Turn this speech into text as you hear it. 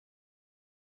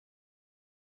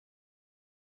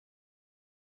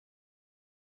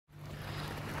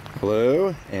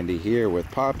Hello, Andy here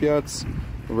with Pop Yachts.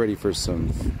 We're ready for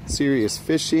some serious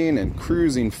fishing and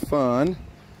cruising fun.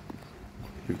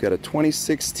 We've got a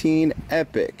 2016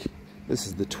 Epic. This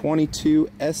is the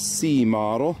 22 SC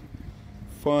model.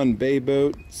 Fun bay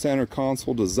boat, center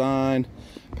console design,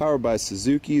 powered by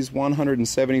Suzuki's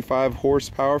 175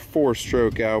 horsepower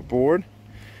 4-stroke outboard.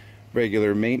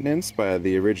 Regular maintenance by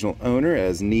the original owner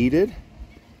as needed.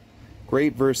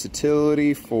 Great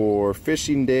versatility for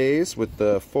fishing days with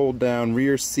the fold down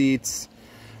rear seats,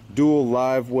 dual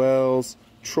live wells,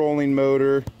 trolling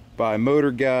motor by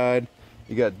Motor Guide.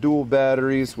 You got dual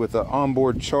batteries with an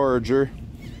onboard charger,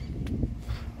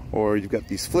 or you've got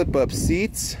these flip up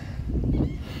seats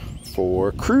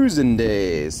for cruising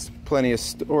days. Plenty of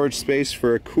storage space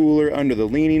for a cooler under the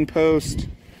leaning post,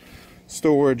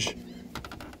 storage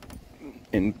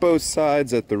in both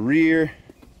sides at the rear.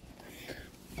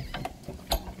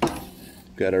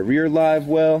 Got a rear live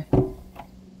well,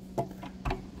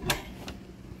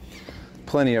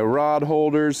 plenty of rod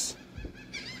holders,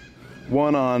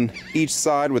 one on each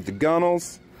side with the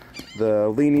gunnels. The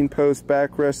leaning post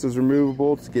backrest is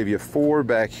removable to give you 4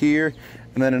 back here,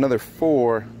 and then another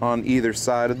 4 on either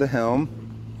side of the helm.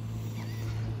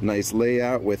 Nice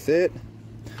layout with it.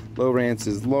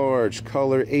 Lowrance's large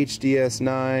color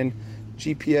HDS9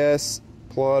 GPS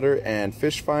plotter and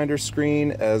fish finder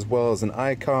screen, as well as an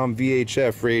ICOM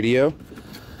VHF radio.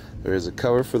 There is a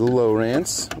cover for the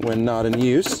Lowrance when not in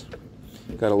use.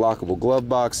 Got a lockable glove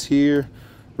box here,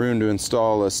 room to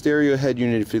install a stereo head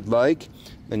unit if you'd like.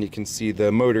 Then you can see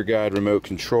the Motor Guide remote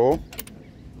control.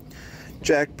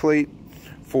 Jack plate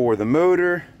for the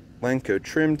motor, Lenco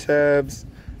trim tabs,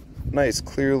 nice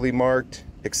clearly marked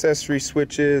accessory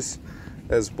switches,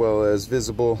 as well as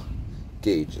visible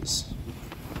gauges.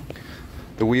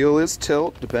 The wheel is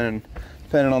tilt, depending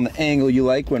on the angle you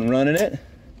like when running it.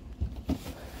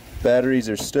 Batteries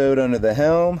are stowed under the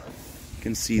helm. You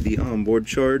can see the onboard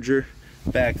charger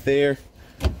back there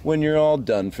when you're all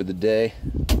done for the day.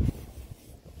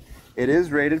 It is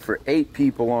rated for 8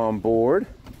 people on board.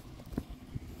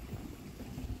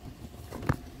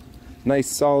 Nice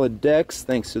solid decks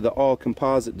thanks to the all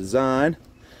composite design.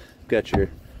 Got your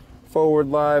forward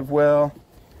live well,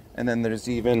 and then there's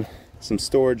even some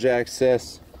storage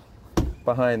access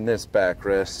behind this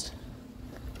backrest.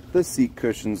 The seat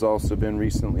cushion's also been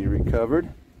recently recovered.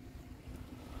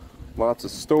 Lots of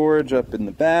storage up in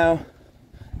the bow.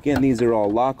 Again, these are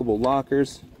all lockable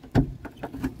lockers.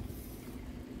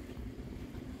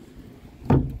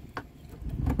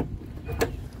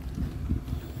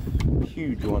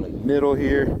 Huge one in the middle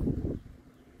here.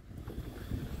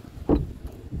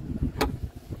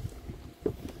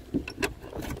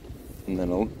 And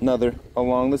then another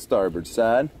along the starboard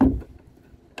side.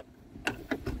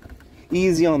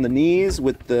 Easy on the knees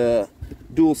with the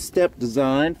dual step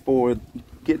design for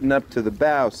getting up to the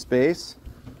bow space.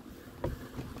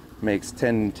 Makes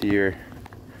tending to your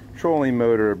trolling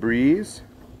motor a breeze.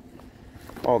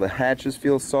 All the hatches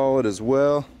feel solid as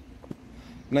well.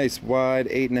 Nice wide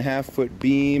 8.5 foot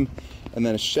beam, and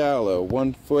then a shallow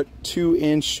 1 foot 2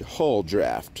 inch hull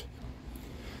draft.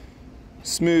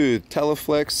 Smooth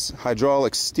Teleflex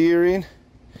hydraulic steering,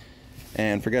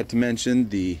 and forgot to mention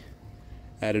the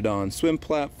added on swim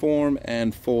platform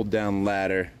and fold down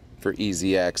ladder for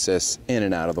easy access in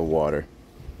and out of the water.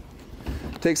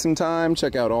 Take some time,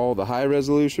 check out all the high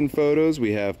resolution photos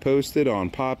we have posted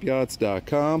on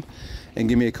popyachts.com, and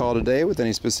give me a call today with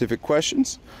any specific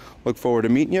questions. Look forward to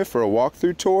meeting you for a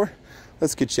walkthrough tour.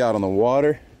 Let's get you out on the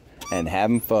water and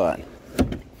having fun.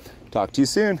 Talk to you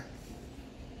soon.